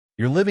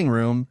Your living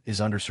room is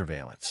under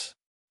surveillance.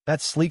 That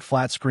sleek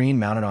flat screen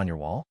mounted on your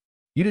wall?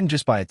 You didn't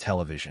just buy a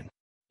television.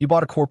 You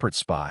bought a corporate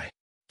spy.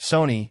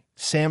 Sony,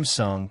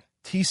 Samsung,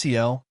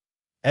 TCL,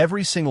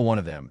 every single one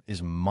of them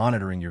is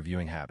monitoring your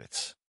viewing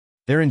habits.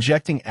 They're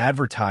injecting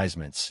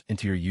advertisements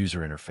into your user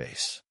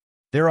interface.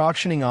 They're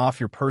auctioning off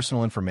your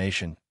personal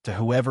information to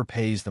whoever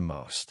pays the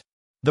most.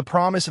 The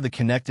promise of the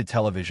connected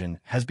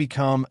television has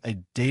become a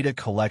data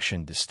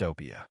collection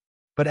dystopia.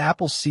 But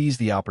Apple sees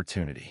the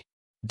opportunity.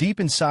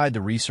 Deep inside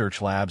the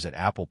research labs at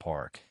Apple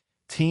Park,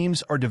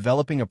 teams are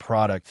developing a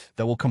product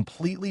that will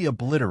completely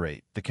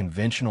obliterate the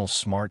conventional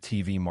smart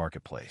TV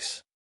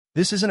marketplace.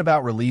 This isn't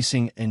about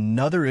releasing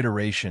another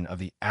iteration of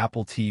the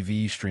Apple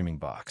TV streaming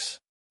box.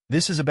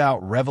 This is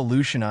about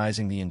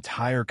revolutionizing the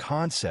entire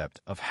concept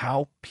of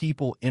how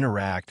people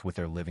interact with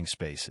their living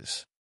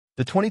spaces.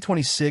 The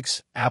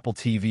 2026 Apple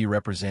TV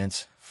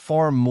represents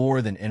far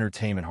more than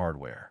entertainment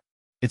hardware.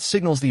 It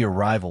signals the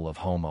arrival of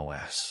Home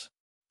OS.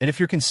 And if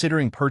you're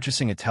considering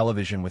purchasing a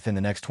television within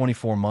the next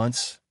 24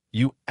 months,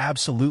 you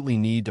absolutely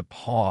need to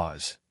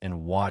pause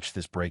and watch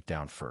this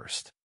breakdown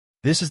first.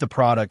 This is the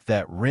product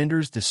that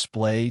renders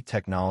display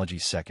technology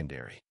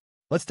secondary.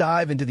 Let's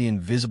dive into the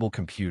invisible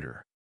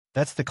computer.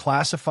 That's the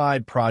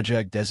classified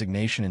project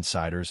designation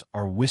insiders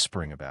are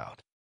whispering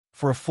about.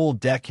 For a full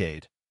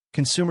decade,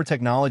 consumer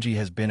technology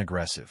has been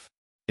aggressive.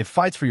 It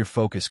fights for your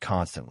focus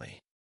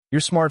constantly.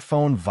 Your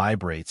smartphone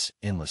vibrates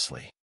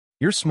endlessly.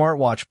 Your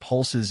smartwatch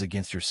pulses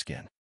against your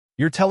skin.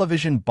 Your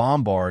television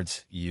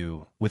bombards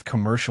you with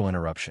commercial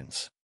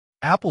interruptions.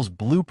 Apple's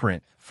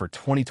blueprint for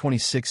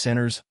 2026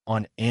 centers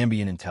on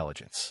ambient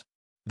intelligence.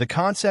 The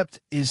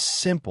concept is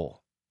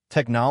simple.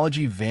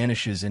 Technology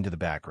vanishes into the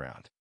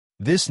background.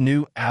 This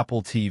new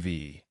Apple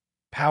TV,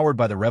 powered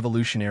by the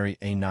revolutionary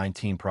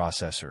A19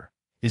 processor,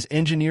 is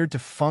engineered to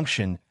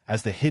function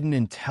as the hidden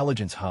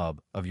intelligence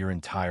hub of your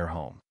entire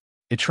home.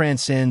 It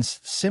transcends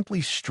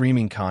simply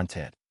streaming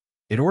content.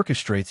 It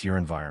orchestrates your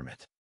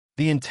environment.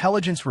 The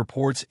intelligence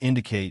reports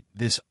indicate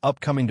this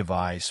upcoming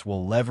device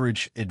will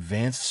leverage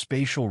advanced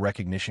spatial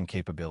recognition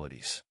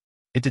capabilities.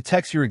 It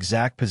detects your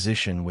exact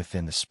position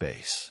within the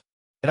space.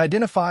 It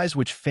identifies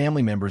which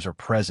family members are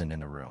present in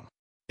the room.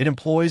 It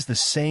employs the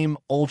same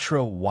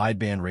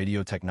ultra-wideband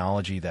radio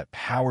technology that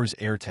powers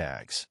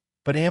AirTags,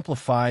 but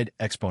amplified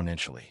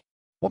exponentially.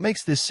 What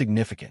makes this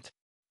significant?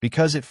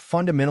 Because it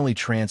fundamentally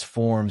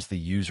transforms the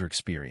user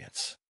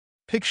experience.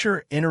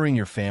 Picture entering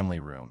your family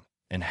room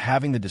and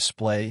having the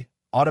display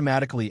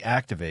automatically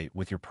activate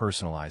with your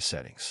personalized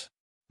settings.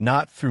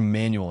 Not through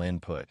manual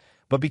input,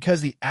 but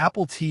because the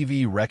Apple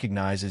TV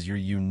recognizes your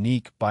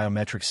unique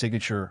biometric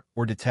signature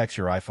or detects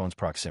your iPhone's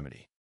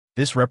proximity.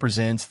 This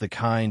represents the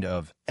kind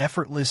of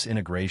effortless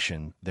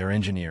integration they're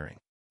engineering.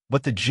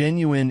 But the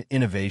genuine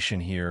innovation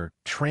here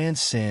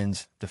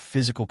transcends the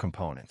physical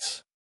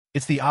components.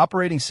 It's the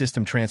operating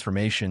system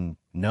transformation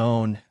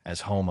known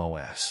as Home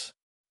OS.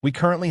 We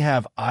currently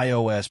have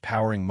iOS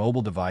powering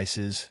mobile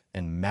devices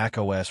and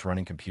macOS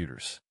running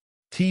computers.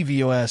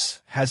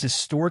 tvOS has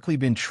historically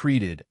been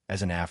treated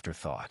as an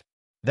afterthought.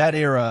 That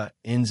era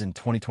ends in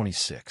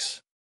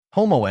 2026.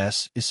 Home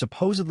OS is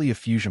supposedly a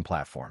fusion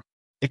platform.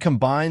 It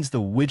combines the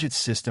widget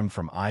system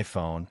from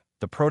iPhone,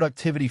 the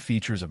productivity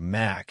features of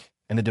Mac,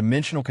 and the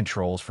dimensional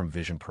controls from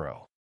Vision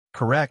Pro.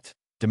 Correct,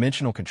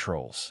 dimensional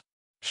controls.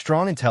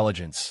 Strong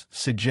intelligence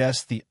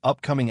suggests the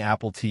upcoming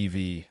Apple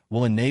TV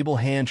will enable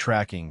hand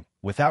tracking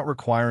without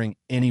requiring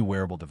any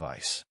wearable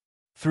device.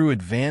 Through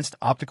advanced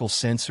optical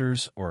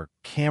sensors or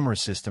camera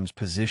systems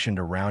positioned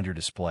around your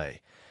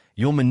display,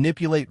 you'll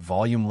manipulate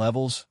volume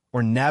levels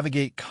or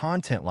navigate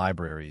content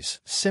libraries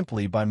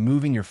simply by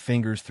moving your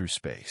fingers through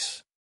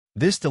space.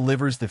 This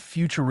delivers the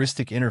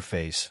futuristic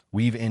interface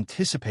we've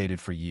anticipated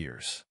for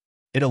years.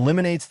 It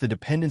eliminates the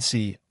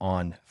dependency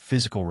on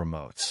physical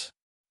remotes.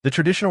 The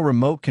traditional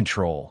remote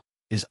control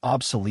is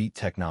obsolete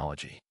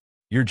technology.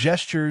 Your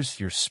gestures,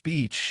 your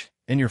speech,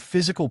 and your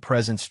physical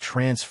presence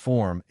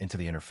transform into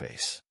the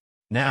interface.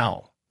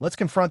 Now, let's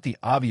confront the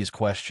obvious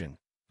question,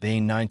 the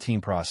A19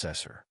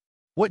 processor.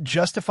 What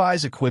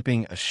justifies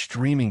equipping a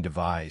streaming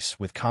device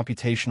with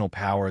computational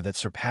power that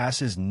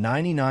surpasses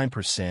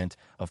 99%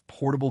 of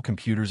portable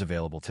computers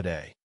available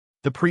today?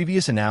 The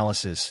previous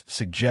analysis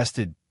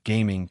suggested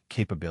gaming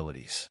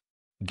capabilities.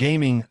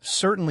 Gaming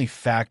certainly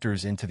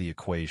factors into the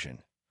equation,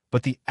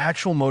 but the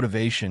actual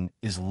motivation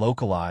is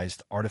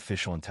localized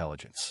artificial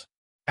intelligence.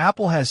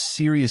 Apple has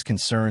serious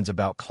concerns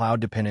about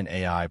cloud-dependent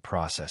AI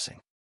processing.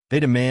 They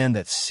demand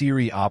that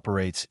Siri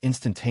operates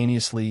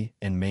instantaneously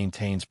and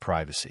maintains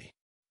privacy.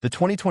 The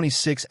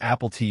 2026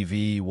 Apple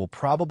TV will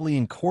probably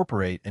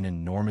incorporate an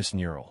enormous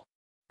neural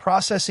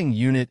processing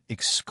unit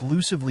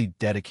exclusively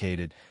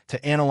dedicated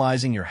to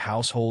analyzing your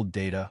household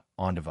data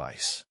on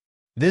device.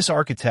 This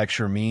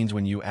architecture means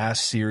when you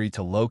ask Siri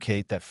to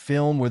locate that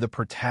film where the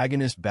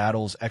protagonist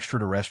battles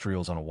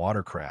extraterrestrials on a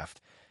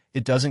watercraft,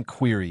 it doesn't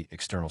query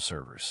external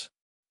servers.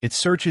 It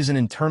searches an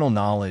internal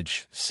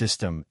knowledge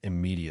system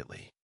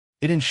immediately.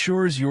 It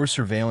ensures your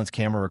surveillance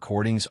camera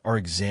recordings are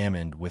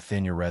examined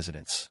within your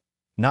residence,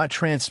 not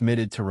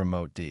transmitted to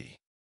remote D.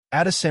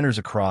 data centers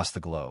across the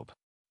globe.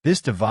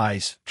 This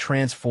device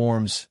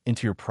transforms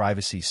into your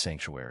privacy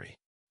sanctuary.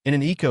 In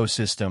an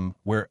ecosystem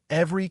where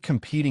every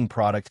competing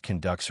product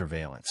conducts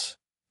surveillance,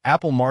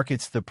 Apple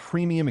markets the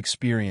premium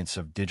experience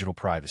of digital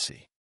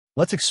privacy.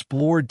 Let's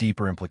explore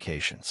deeper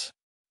implications.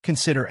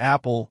 Consider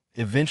Apple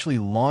eventually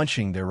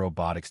launching their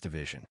robotics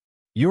division.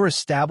 You're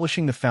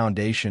establishing the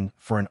foundation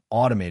for an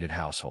automated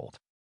household.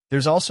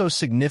 There's also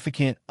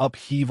significant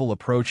upheaval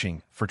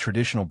approaching for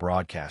traditional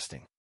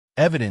broadcasting.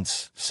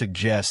 Evidence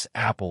suggests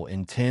Apple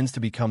intends to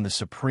become the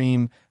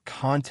supreme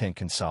content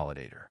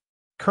consolidator.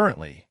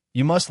 Currently,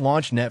 you must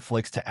launch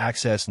Netflix to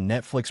access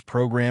Netflix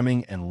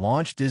programming and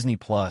launch Disney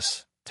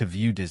Plus to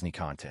view Disney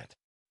content.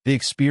 The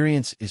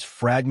experience is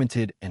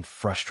fragmented and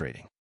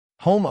frustrating.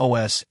 Home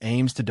OS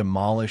aims to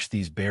demolish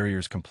these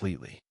barriers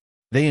completely.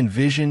 They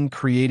envision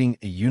creating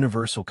a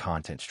universal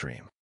content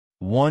stream.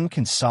 One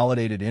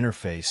consolidated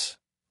interface,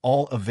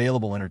 all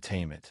available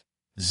entertainment,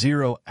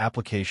 zero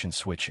application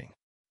switching.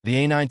 The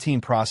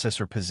A19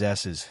 processor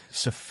possesses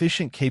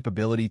sufficient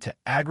capability to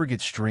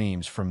aggregate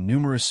streams from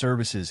numerous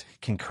services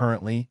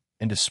concurrently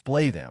and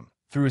display them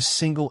through a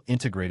single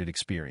integrated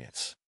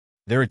experience.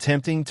 They're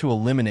attempting to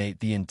eliminate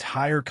the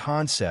entire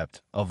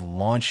concept of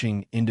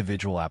launching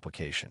individual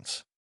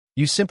applications.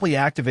 You simply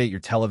activate your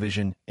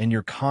television and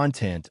your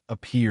content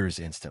appears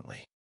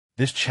instantly.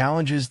 This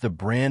challenges the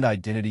brand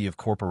identity of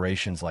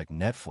corporations like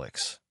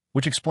Netflix,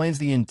 which explains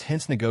the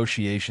intense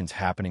negotiations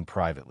happening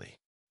privately.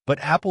 But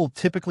Apple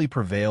typically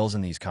prevails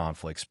in these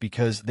conflicts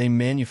because they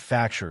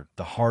manufacture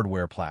the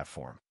hardware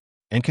platform.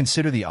 And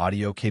consider the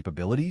audio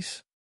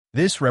capabilities?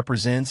 This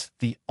represents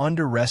the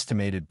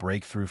underestimated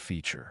breakthrough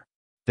feature.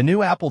 The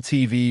new Apple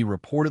TV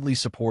reportedly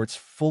supports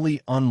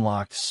fully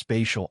unlocked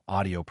spatial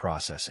audio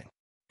processing.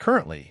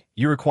 Currently,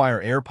 you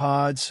require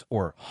AirPods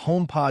or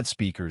HomePod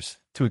speakers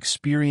to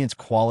experience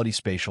quality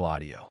spatial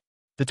audio.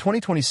 The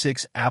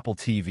 2026 Apple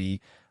TV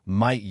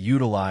might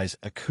utilize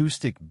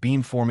acoustic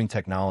beamforming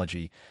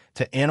technology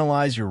to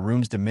analyze your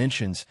room's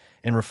dimensions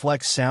and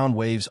reflect sound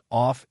waves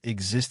off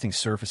existing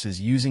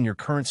surfaces using your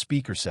current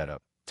speaker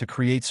setup to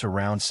create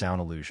surround sound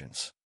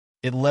illusions.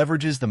 It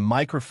leverages the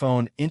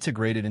microphone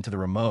integrated into the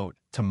remote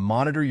to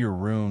monitor your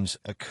room's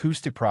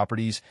acoustic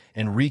properties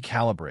and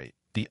recalibrate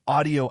the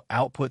audio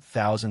output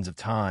thousands of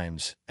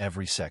times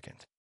every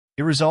second.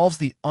 It resolves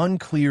the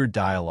unclear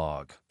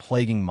dialogue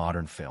plaguing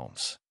modern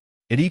films.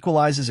 It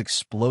equalizes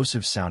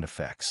explosive sound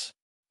effects.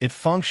 It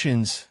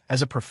functions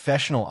as a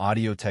professional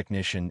audio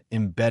technician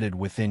embedded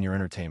within your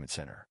entertainment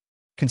center.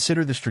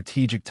 Consider the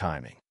strategic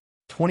timing.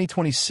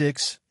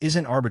 2026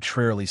 isn't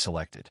arbitrarily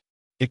selected.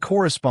 It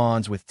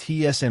corresponds with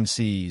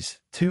TSMC's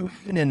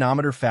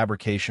 2-nanometer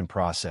fabrication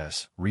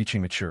process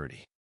reaching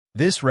maturity.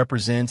 This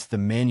represents the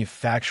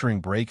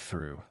manufacturing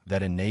breakthrough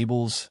that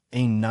enables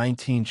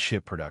A19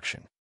 chip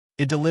production.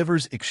 It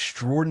delivers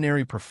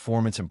extraordinary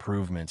performance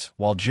improvements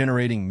while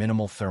generating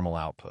minimal thermal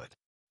output.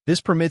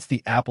 This permits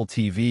the Apple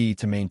TV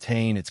to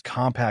maintain its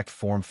compact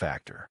form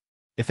factor.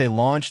 If they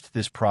launched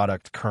this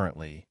product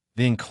currently,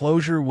 the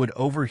enclosure would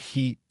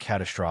overheat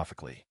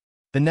catastrophically.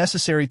 The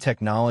necessary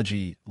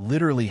technology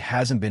literally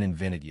hasn't been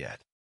invented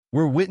yet.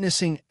 We're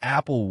witnessing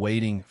Apple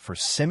waiting for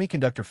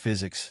semiconductor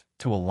physics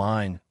to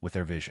align with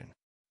their vision.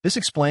 This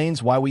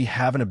explains why we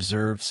haven't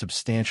observed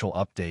substantial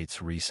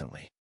updates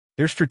recently.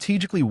 They're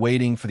strategically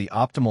waiting for the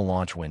optimal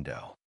launch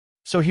window.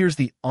 So here's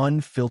the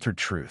unfiltered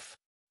truth.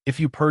 If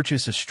you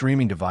purchase a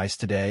streaming device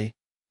today,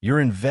 you're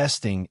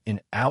investing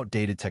in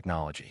outdated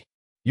technology.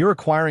 You're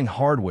acquiring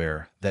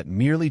hardware that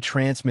merely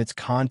transmits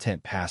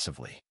content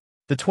passively.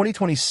 The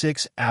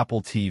 2026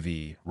 Apple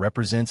TV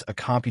represents a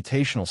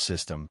computational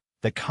system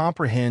that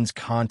comprehends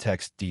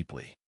context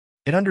deeply.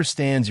 It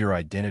understands your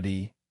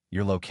identity,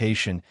 your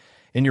location,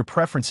 and your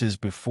preferences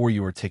before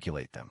you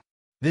articulate them.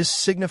 This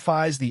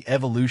signifies the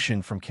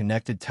evolution from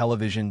connected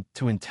television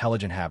to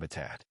intelligent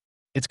habitat.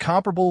 It's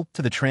comparable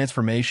to the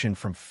transformation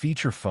from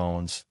feature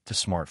phones to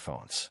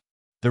smartphones.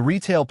 The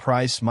retail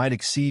price might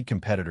exceed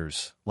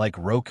competitors like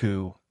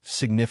Roku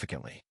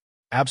significantly.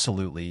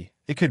 Absolutely,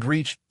 it could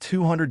reach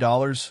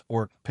 $200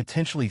 or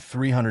potentially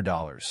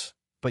 $300,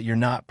 but you're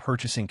not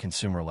purchasing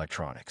consumer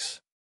electronics.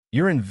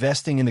 You're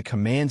investing in the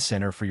command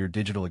center for your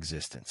digital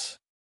existence.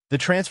 The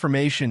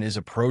transformation is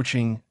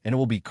approaching, and it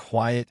will be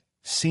quiet,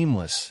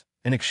 seamless,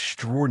 and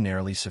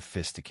extraordinarily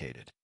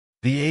sophisticated.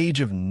 The age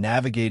of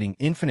navigating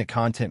infinite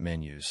content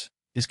menus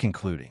is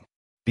concluding.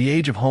 The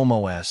age of Home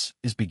OS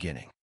is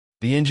beginning.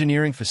 The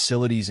engineering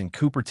facilities in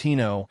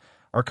Cupertino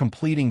are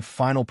completing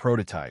final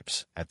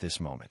prototypes at this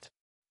moment.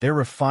 They're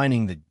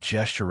refining the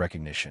gesture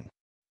recognition.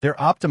 They're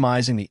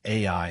optimizing the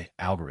AI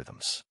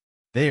algorithms.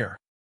 They're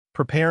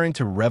preparing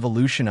to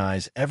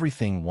revolutionize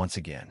everything once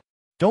again.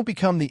 Don't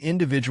become the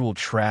individual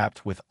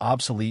trapped with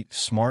obsolete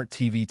smart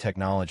TV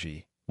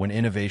technology when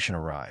innovation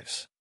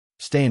arrives.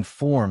 Stay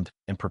informed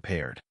and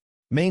prepared.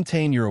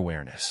 Maintain your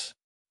awareness.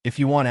 If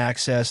you want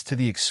access to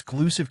the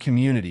exclusive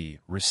community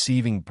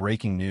receiving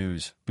breaking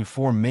news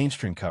before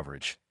mainstream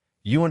coverage,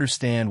 you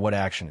understand what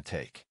action to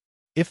take.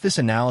 If this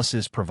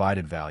analysis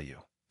provided value,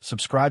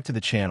 subscribe to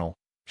the channel,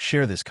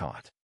 share this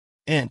content,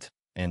 and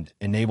and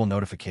enable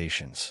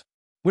notifications.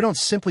 We don't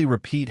simply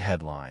repeat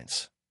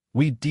headlines.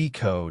 We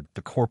decode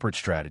the corporate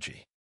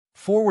strategy.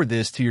 Forward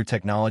this to your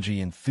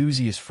technology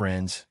enthusiast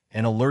friends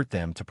and alert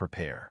them to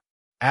prepare.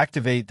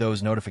 Activate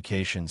those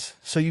notifications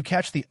so you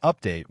catch the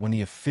update when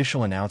the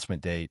official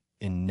announcement date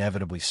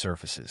inevitably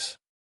surfaces.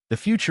 The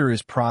future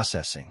is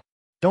processing.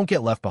 Don't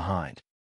get left behind.